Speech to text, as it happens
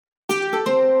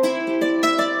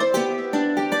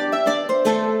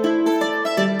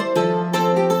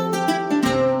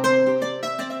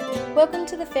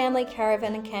to the Family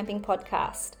Caravan and Camping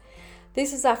Podcast.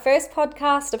 This is our first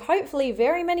podcast of hopefully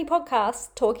very many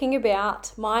podcasts talking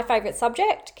about my favourite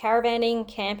subject, caravanning,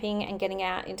 camping and getting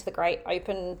out into the great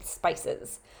open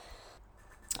spaces.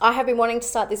 I have been wanting to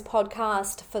start this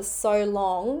podcast for so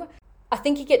long. I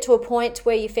think you get to a point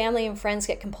where your family and friends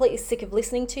get completely sick of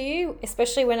listening to you,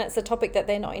 especially when it's a topic that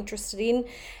they're not interested in.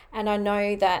 And I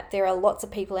know that there are lots of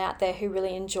people out there who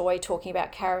really enjoy talking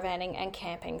about caravanning and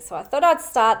camping. So I thought I'd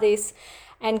start this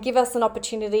and give us an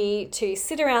opportunity to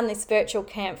sit around this virtual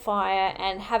campfire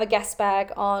and have a gas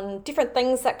bag on different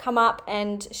things that come up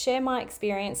and share my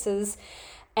experiences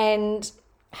and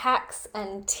hacks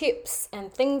and tips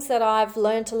and things that I've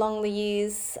learned along the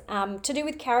years to do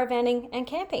with caravanning and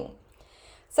camping.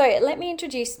 So let me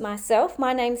introduce myself.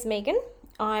 My name's Megan.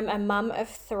 I'm a mum of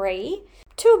 3.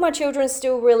 2 of my children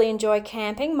still really enjoy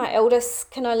camping. My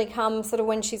eldest can only come sort of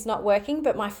when she's not working,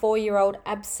 but my 4-year-old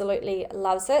absolutely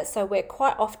loves it. So we're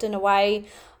quite often away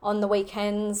on the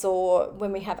weekends, or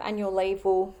when we have annual leave,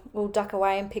 we'll duck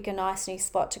away and pick a nice new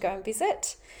spot to go and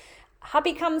visit.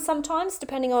 Hubby comes sometimes,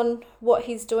 depending on what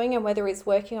he's doing and whether he's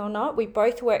working or not. We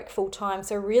both work full time,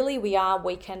 so really we are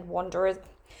weekend wanderers.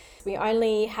 We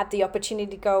only have the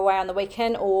opportunity to go away on the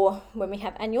weekend or when we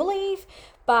have annual leave,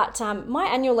 but my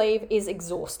annual leave is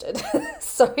exhausted.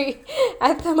 So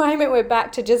at the moment we're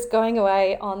back to just going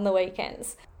away on the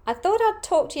weekends. I thought I'd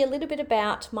talk to you a little bit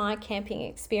about my camping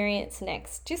experience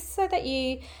next, just so that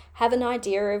you have an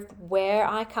idea of where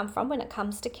I come from when it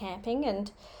comes to camping.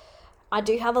 And I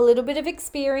do have a little bit of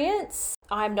experience.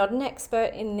 I'm not an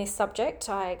expert in this subject.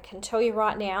 I can tell you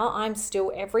right now, I'm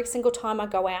still, every single time I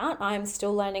go out, I'm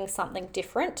still learning something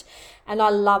different. And I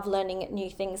love learning new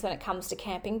things when it comes to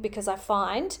camping, because I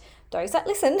find those that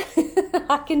listen,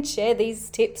 I can share these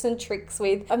tips and tricks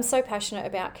with. I'm so passionate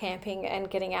about camping and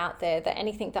getting out there that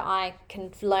anything that I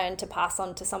can learn to pass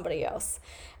on to somebody else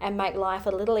and make life a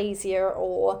little easier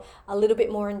or a little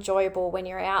bit more enjoyable when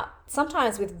you're out,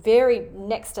 sometimes with very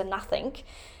next to nothing,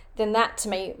 then that to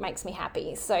me makes me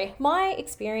happy. So my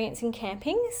experience in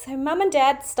camping, so mum and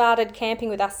dad started camping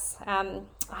with us, I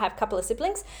have a couple of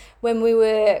siblings, when we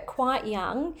were quite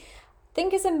young. I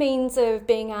think as a means of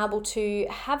being able to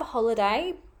have a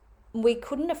holiday. We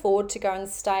couldn't afford to go and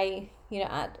stay,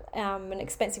 at an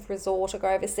expensive resort or go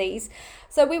overseas.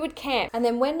 So we would camp. And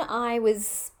then when I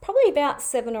was probably about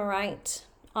 7 or 8,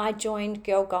 I joined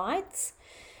Girl Guides,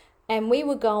 and we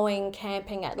were going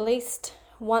camping at least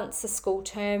once a school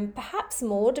term, perhaps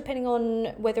more, depending on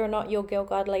whether or not your Girl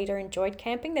Guide leader enjoyed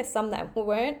camping. There's some that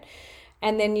weren't.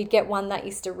 And then you'd get one that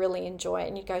used to really enjoy it,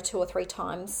 and you'd go 2 or 3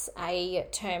 times a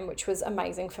term, which was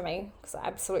amazing for me because I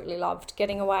absolutely loved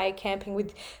getting away camping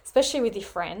especially with your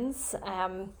friends.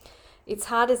 It's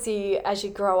hard as you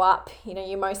grow up.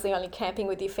 You're mostly only camping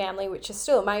with your family, which is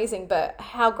still amazing. But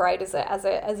how great is it as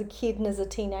a kid and as a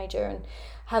teenager, and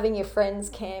having your friends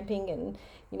camping and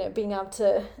being able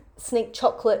to sneak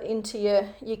chocolate into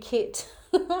your kit.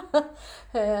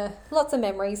 Lots of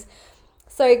memories.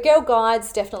 So Girl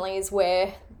Guides definitely is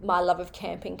where my love of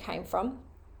camping came from.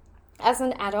 As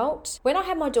an adult, when I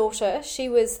had my daughter, she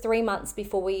was 3 months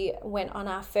before we went on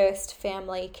our first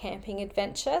family camping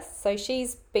adventure. So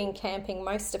she's been camping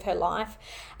most of her life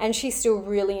and she still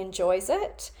really enjoys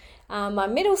it. My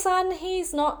middle son,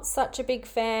 he's not such a big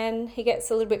fan. He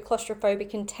gets a little bit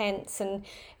claustrophobic in tents, and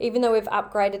even though we've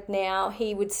upgraded now,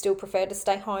 he would still prefer to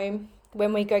stay home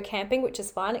when we go camping, which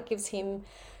is fine. It gives him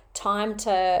time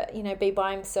to, be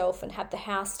by himself and have the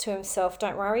house to himself.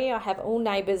 Don't worry, I have all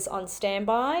neighbours on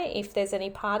standby. If there's any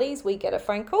parties, we get a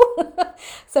phone call.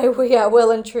 So we are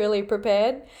well and truly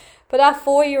prepared. But our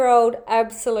 4-year-old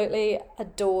absolutely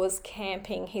adores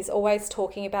camping. He's always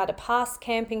talking about a past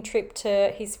camping trip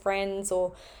to his friends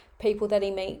or people that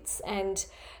he meets, and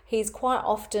he's quite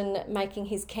often making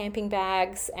his camping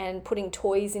bags and putting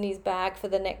toys in his bag for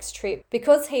the next trip.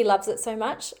 Because he loves it so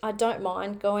much, I don't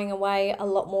mind going away a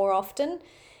lot more often.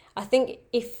 I think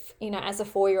if, as a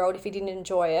 4-year-old, if you didn't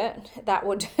enjoy it, that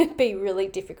would be really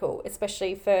difficult,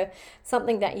 especially for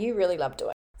something that you really love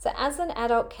doing. So as an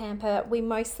adult camper, we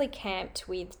mostly camped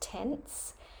with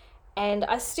tents. And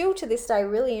I still to this day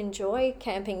really enjoy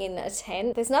camping in a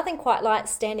tent. There's nothing quite like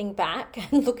standing back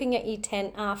and looking at your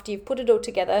tent after you've put it all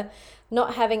together,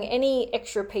 not having any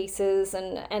extra pieces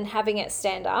and having it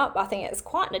stand up. I think it's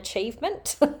quite an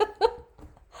achievement.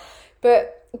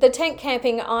 But the tent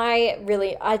camping, I've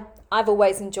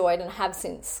always enjoyed and have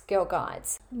since Girl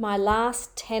Guides. My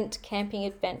last tent camping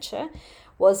adventure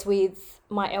was with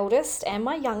my eldest and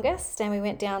my youngest, and we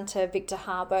went down to Victor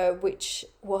Harbour, which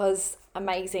was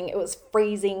amazing. It was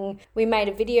freezing. We made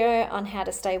a video on how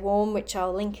to stay warm, which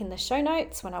I'll link in the show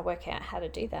notes when I work out how to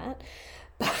do that.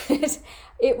 But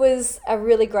it was a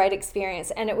really great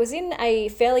experience, and it was in a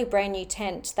fairly brand new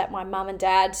tent that my mum and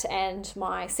dad and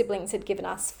my siblings had given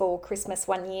us for Christmas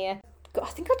one year. I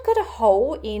think I'd got a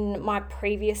hole in my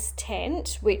previous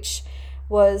tent, which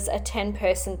was a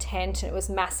 10-person tent, and it was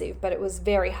massive, but it was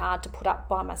very hard to put up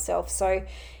by myself. So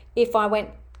if I went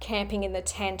camping in the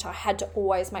tent, I had to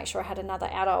always make sure I had another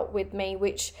adult with me,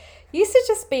 which used to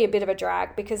just be a bit of a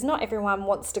drag because not everyone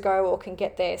wants to go or can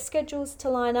get their schedules to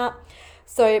line up.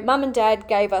 So mum and dad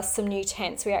gave us some new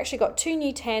tents. We actually got 2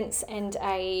 new tents and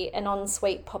an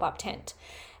ensuite pop-up tent.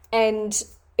 And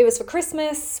it was for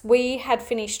Christmas. We had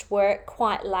finished work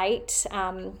quite late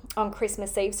on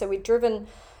Christmas Eve. So we'd driven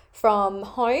from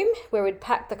home where we'd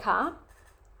packed the car.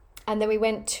 And then we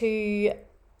went to,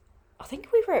 I think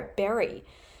we were at Berry,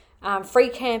 free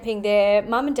camping there.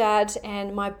 Mum and dad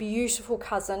and my beautiful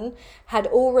cousin had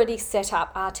already set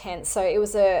up our tent. So it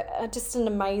was just an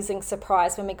amazing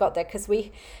surprise when we got there, because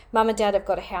mum and dad have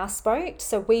got a houseboat.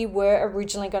 So we were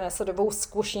originally going to sort of all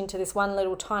squish into this one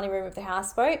little tiny room of the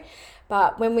houseboat.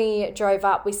 But when we drove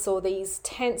up, we saw these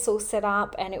tents all set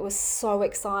up, and it was so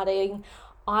exciting.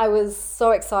 I was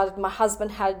so excited. My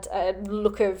husband had a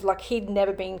look of like he'd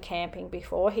never been camping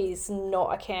before. He's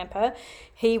not a camper.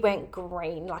 He went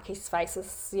green, like his face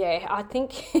was, I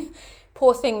think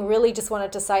poor thing really just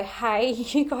wanted to say, hey,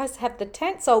 you guys have the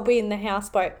tents, I'll be in the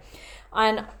houseboat.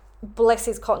 And bless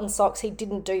his cotton socks, he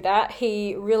didn't do that.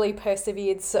 He really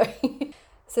persevered. So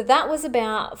that was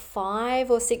about 5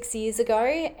 or 6 years ago,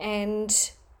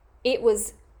 and it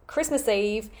was Christmas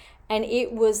Eve. And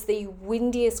it was the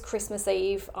windiest Christmas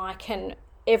Eve I can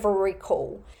ever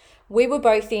recall. We were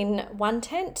both in one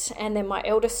tent, and then my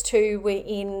eldest 2 were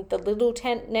in the little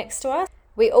tent next to us.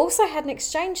 We also had an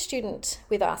exchange student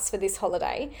with us for this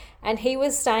holiday, and he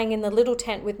was staying in the little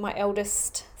tent with my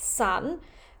eldest son.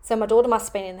 So my daughter must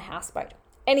have been in the houseboat.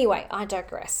 Anyway, I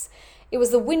digress. It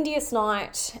was the windiest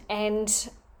night, and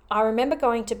I remember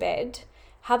going to bed.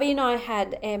 Hubby and I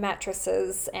had air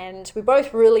mattresses, and we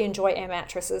both really enjoy air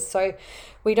mattresses, so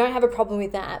we don't have a problem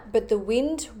with that. But the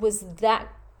wind was that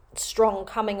strong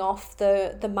coming off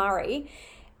the Murray.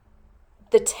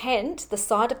 The tent, the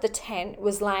side of the tent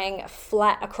was laying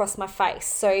flat across my face.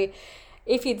 So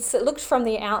if you'd looked from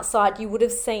the outside, you would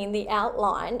have seen the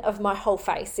outline of my whole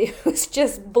face. It was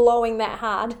just blowing that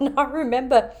hard. And I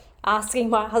remember asking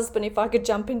my husband if I could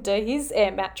jump into his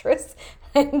air mattress,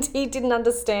 and he didn't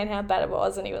understand how bad it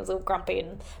was, and he was all grumpy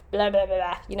and blah, blah, blah,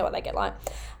 blah. You know what they get like.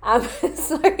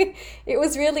 So it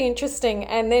was really interesting.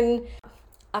 And then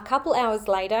a couple hours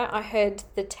later, I heard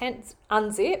the tent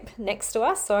unzip next to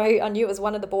us. So I knew it was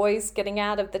one of the boys getting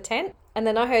out of the tent. And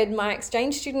then I heard my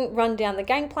exchange student run down the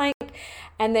gangplank,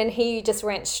 and then he just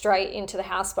went straight into the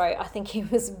houseboat. I think he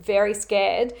was very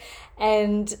scared.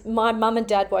 And my mum and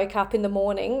dad woke up in the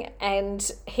morning,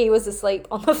 and he was asleep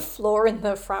on the floor in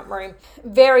the front room.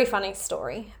 Very funny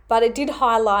story. But it did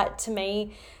highlight to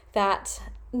me that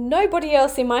nobody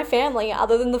else in my family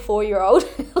other than the 4-year-old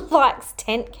likes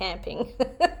tent camping.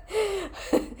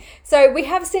 So we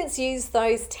have since used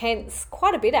those tents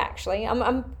quite a bit, actually.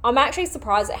 I'm actually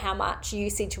surprised at how much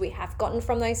usage we have gotten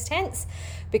from those tents,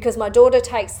 because my daughter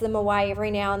takes them away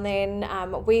every now and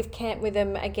then. We've camped with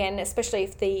them again, especially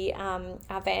if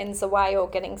our van's away or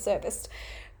getting serviced.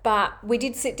 But we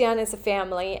did sit down as a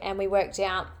family and we worked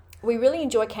out we really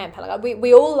enjoy camping.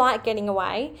 We all like getting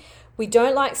away. We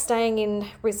don't like staying in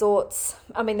resorts.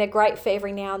 I mean, they're great for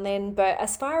every now and then, but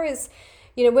as far as,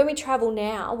 when we travel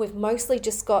now, we've mostly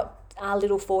just got our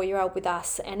little 4-year-old with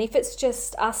us. And if it's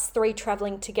just us 3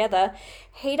 traveling together,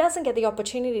 he doesn't get the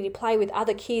opportunity to play with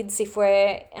other kids if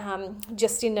we're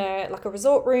just in a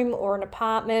resort room or an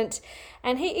apartment.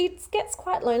 And it gets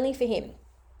quite lonely for him.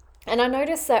 And I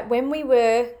noticed that when we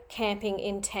were camping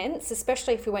in tents,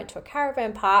 especially if we went to a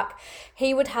caravan park,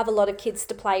 he would have a lot of kids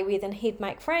to play with and he'd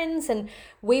make friends, and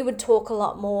we would talk a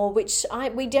lot more, which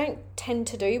we don't tend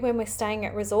to do when we're staying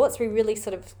at resorts. We really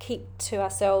sort of keep to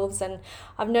ourselves, and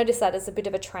I've noticed that as a bit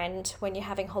of a trend when you're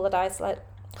having holidays like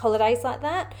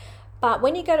that. But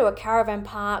when you go to a caravan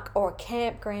park or a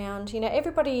campground,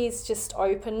 everybody is just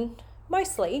open,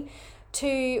 mostly,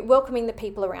 to welcoming the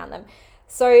people around them.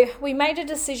 So we made a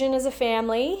decision as a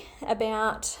family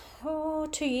about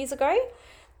 2 years ago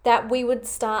that we would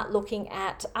start looking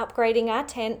at upgrading our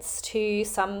tents to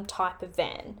some type of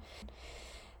van.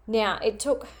 Now,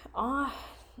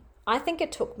 I think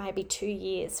it took maybe 2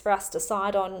 years for us to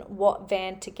decide on what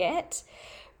van to get.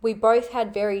 We both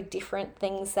had very different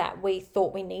things that we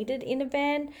thought we needed in a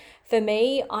van. For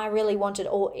me, I really wanted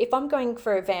if I'm going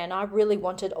for a van, I really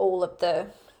wanted all of the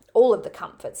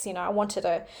comforts. I wanted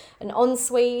an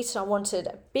ensuite, I wanted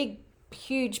a big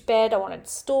huge bed, I wanted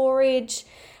storage.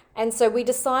 And so we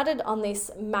decided on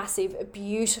this massive,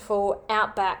 beautiful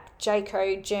outback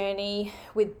Jayco journey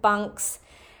with bunks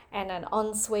and an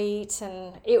ensuite,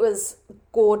 and it was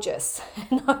gorgeous.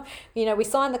 And, we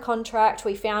signed the contract,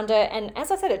 we found it, and as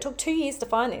I said, it took 2 years to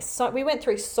find this. So we went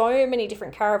through so many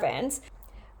different caravans.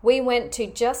 We went to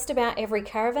just about every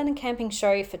caravan and camping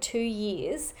show for 2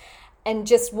 years and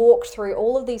just walked through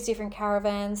all of these different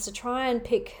caravans to try and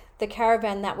pick the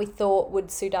caravan that we thought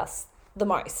would suit us the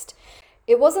most.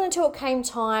 It wasn't until it came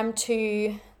time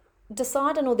to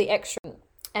decide on all the extra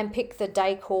and pick the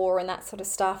decor and that sort of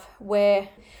stuff, where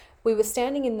we were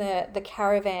standing in the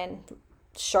caravan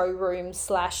showroom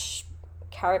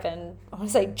 / caravan, I want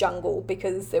to say jungle,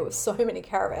 because there were so many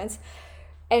caravans.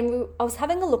 And I was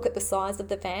having a look at the size of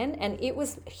the van, and it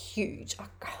was huge.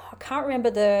 I can't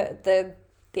remember the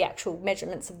actual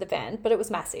measurements of the van, but it was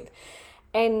massive.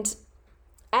 And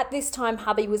at this time,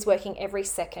 hubby was working every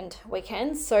second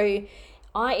weekend, so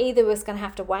I either was going to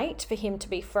have to wait for him to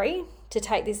be free to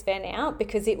take this van out,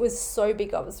 because it was so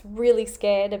big. I was really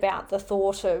scared about the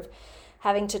thought of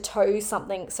having to tow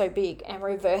something so big and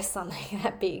reverse something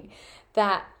that big,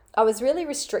 that I was really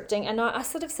restricting. And I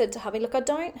sort of said to hubby, look, I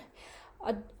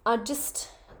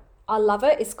love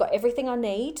it. It's got everything I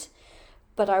need,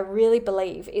 but I really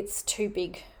believe it's too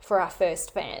big for our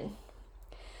first van.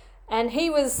 And he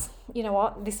was,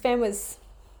 this van was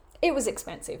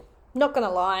expensive. Not going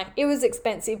to lie, it was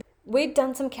expensive. We'd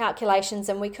done some calculations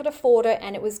and we could afford it,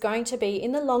 and it was going to be,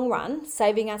 in the long run,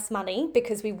 saving us money,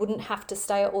 because we wouldn't have to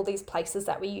stay at all these places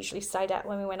that we usually stayed at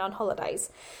when we went on holidays.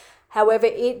 However,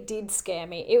 it did scare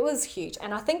me. It was huge.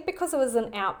 And I think because it was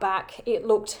an outback, it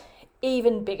looked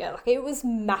even bigger. Like, it was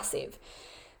massive.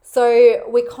 So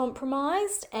we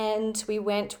compromised and we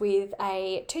went with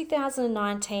a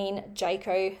 2019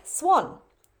 Jayco Swan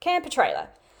camper trailer.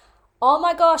 Oh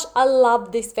my gosh, I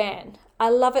love this van. I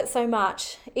love it so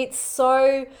much.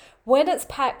 When it's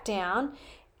packed down,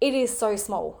 it is so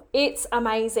small. It's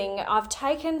amazing. I've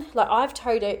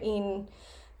towed it in,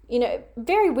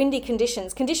 very windy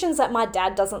conditions that my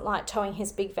dad doesn't like towing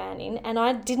his big van in, and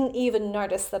I didn't even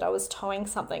notice that I was towing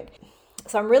something.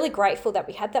 So I'm really grateful that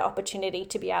we had that opportunity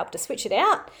to be able to switch it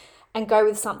out and go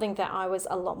with something that I was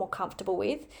a lot more comfortable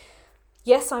with.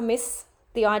 Yes, I miss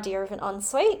the idea of an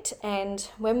ensuite, and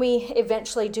when we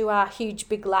eventually do our huge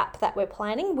big lap that we're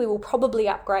planning, we will probably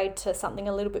upgrade to something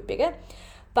a little bit bigger.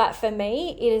 But for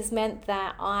me, it has meant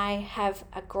that I have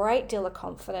a great deal of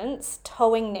confidence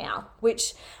towing now,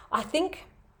 which I think,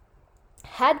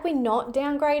 had we not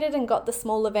downgraded and got the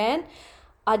smaller van,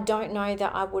 I don't know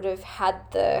that I would have had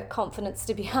the confidence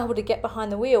to be able to get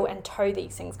behind the wheel and tow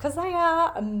these things, because they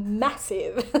are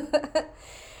massive.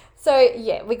 So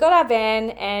yeah, we got our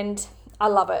van and I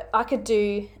love it. I could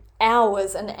do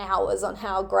hours and hours on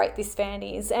how great this van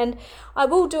is. And I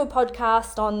will do a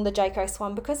podcast on the Jayco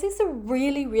Swan, because it's a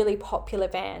really, really popular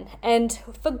van, and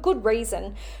for good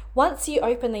reason. Once you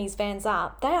open these vans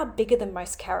up, they are bigger than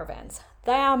most caravans.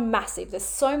 They are massive. There's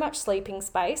so much sleeping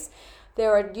space.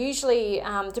 There are usually,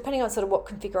 depending on sort of what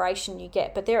configuration you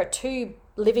get, but there are 2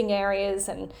 living areas,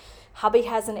 and hubby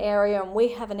has an area and we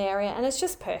have an area, and it's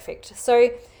just perfect.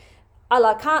 So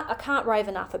I can't rave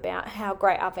enough about how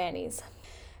great our van is.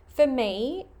 For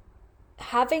me,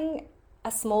 having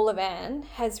a smaller van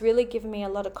has really given me a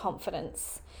lot of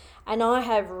confidence, and I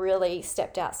have really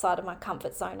stepped outside of my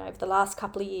comfort zone over the last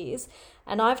couple of years,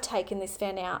 and I've taken this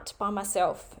van out by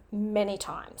myself many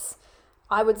times.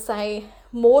 I would say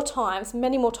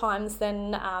many more times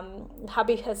than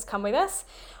hubby has come with us.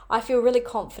 I feel really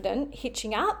confident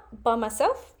hitching up by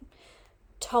myself.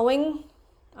 Towing,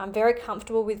 I'm very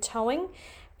comfortable with towing,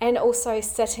 and also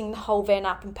setting the whole van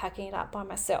up and packing it up by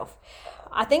myself.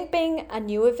 I think being a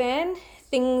newer van,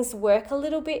 things work a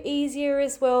little bit easier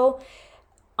as well.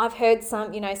 I've heard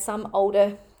some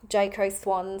older Jayco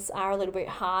Swans are a little bit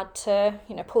hard to,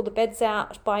 pull the beds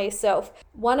out by yourself.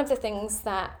 One of the things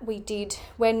that we did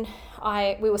when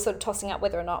we were sort of tossing up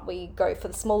whether or not we go for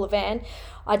the smaller van,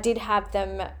 I did have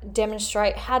them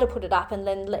demonstrate how to put it up and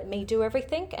then let me do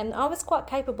everything. And I was quite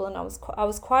capable, and I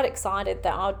was quite excited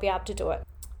that I would be able to do it.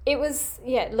 It was,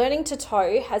 learning to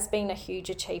tow has been a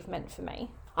huge achievement for me.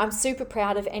 I'm super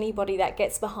proud of anybody that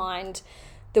gets behind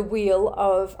the wheel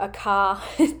of a car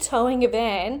towing a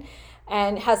van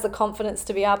and has the confidence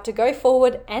to be able to go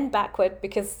forward and backward,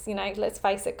 because, let's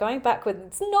face it, going backward,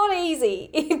 it's not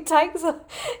easy. It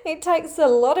takes a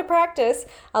lot of practice,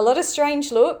 a lot of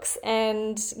strange looks,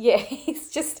 and it's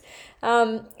just,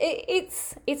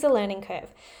 it's a learning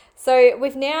curve. So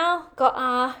we've now got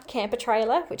our camper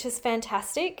trailer, which is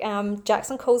fantastic.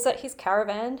 Jackson calls it his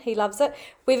caravan. He loves it.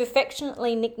 We've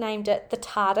affectionately nicknamed it the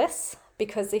TARDIS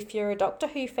because if you're a Doctor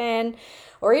Who fan,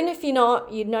 or even if you're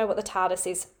not, you'd know what the TARDIS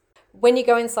is. When you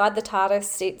go inside the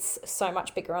TARDIS, it's so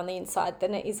much bigger on the inside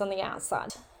than it is on the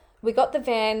outside. We got the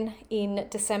van in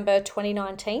December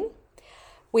 2019.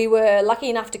 We were lucky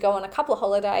enough to go on a couple of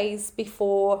holidays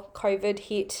before COVID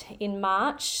hit in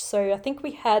March. So I think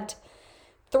we had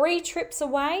 3 trips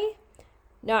away.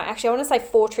 No, actually, I want to say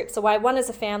 4 trips away. 1 as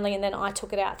a family, and then I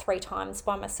took it out 3 times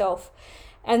by myself.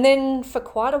 And then for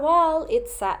quite a while, it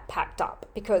sat packed up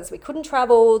because we couldn't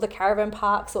travel. The caravan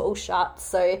parks were all shut.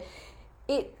 So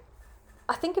I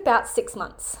think about 6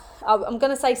 months. I'm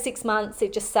going to say 6 months.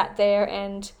 It just sat there,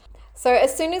 and so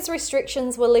as soon as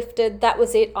restrictions were lifted, that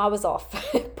was it. I was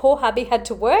off. Poor hubby had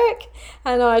to work,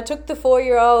 and I took the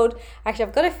 4-year-old. Actually,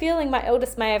 I've got a feeling my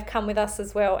eldest may have come with us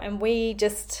as well, and we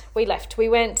left. We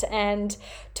went and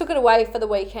took it away for the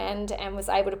weekend and was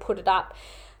able to put it up.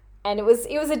 And it was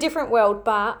a different world,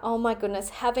 but oh my goodness,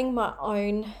 having my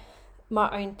own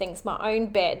things, my own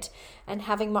bed, and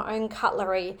having my own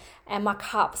cutlery and my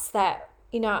cups that,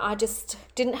 you know, I just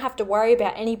didn't have to worry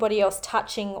about anybody else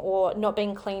touching or not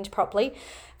being cleaned properly,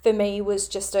 for me was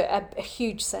just a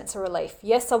huge sense of relief.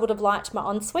 Yes, I would have liked my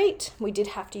ensuite. We did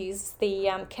have to use the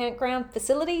campground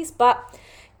facilities, but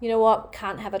you know what?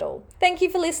 Can't have it all. Thank you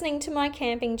for listening to my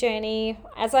camping journey.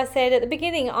 As I said at the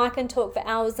beginning, I can talk for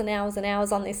hours and hours and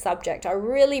hours on this subject. I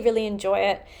really, really enjoy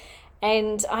it.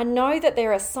 And I know that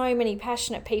there are so many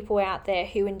passionate people out there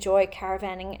who enjoy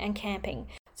caravanning and camping.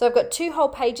 So I've got 2 whole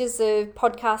pages of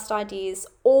podcast ideas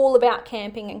all about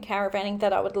camping and caravanning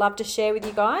that I would love to share with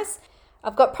you guys.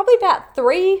 I've got probably about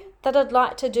 3 that I'd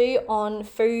like to do on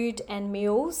food and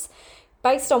meals.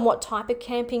 Based on what type of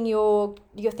camping you're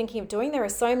thinking of doing, there are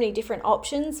so many different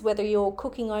options, whether you're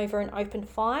cooking over an open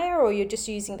fire or you're just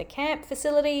using the camp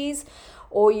facilities,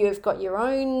 or you've got your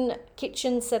own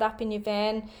kitchen set up in your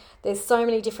van. There's so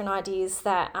many different ideas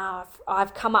that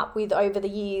I've come up with over the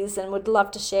years and would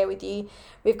love to share with you.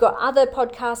 We've got other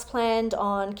podcasts planned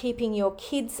on keeping your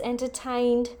kids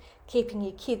entertained, keeping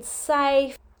your kids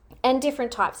safe, and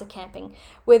different types of camping,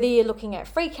 whether you're looking at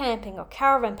free camping or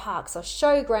caravan parks or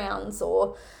showgrounds,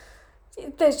 or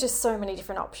there's just so many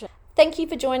different options. Thank you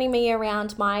for joining me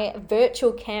around my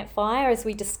virtual campfire as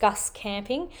we discuss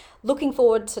camping. Looking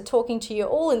forward to talking to you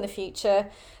all in the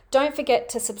future. Don't forget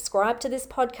to subscribe to this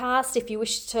podcast if you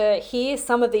wish to hear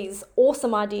some of these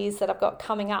awesome ideas that I've got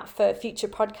coming up for future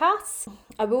podcasts.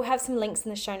 I will have some links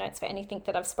in the show notes for anything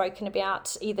that I've spoken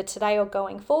about either today or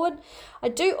going forward. I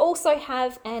do also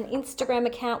have an Instagram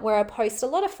account where I post a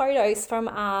lot of photos from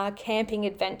our camping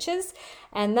adventures,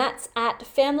 and that's at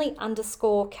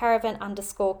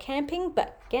family_caravan_camping.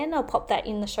 But again, I'll pop that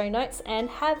in the show notes, and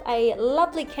have a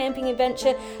lovely camping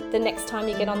adventure the next time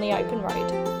you get on the open road.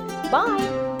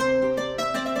 Bye!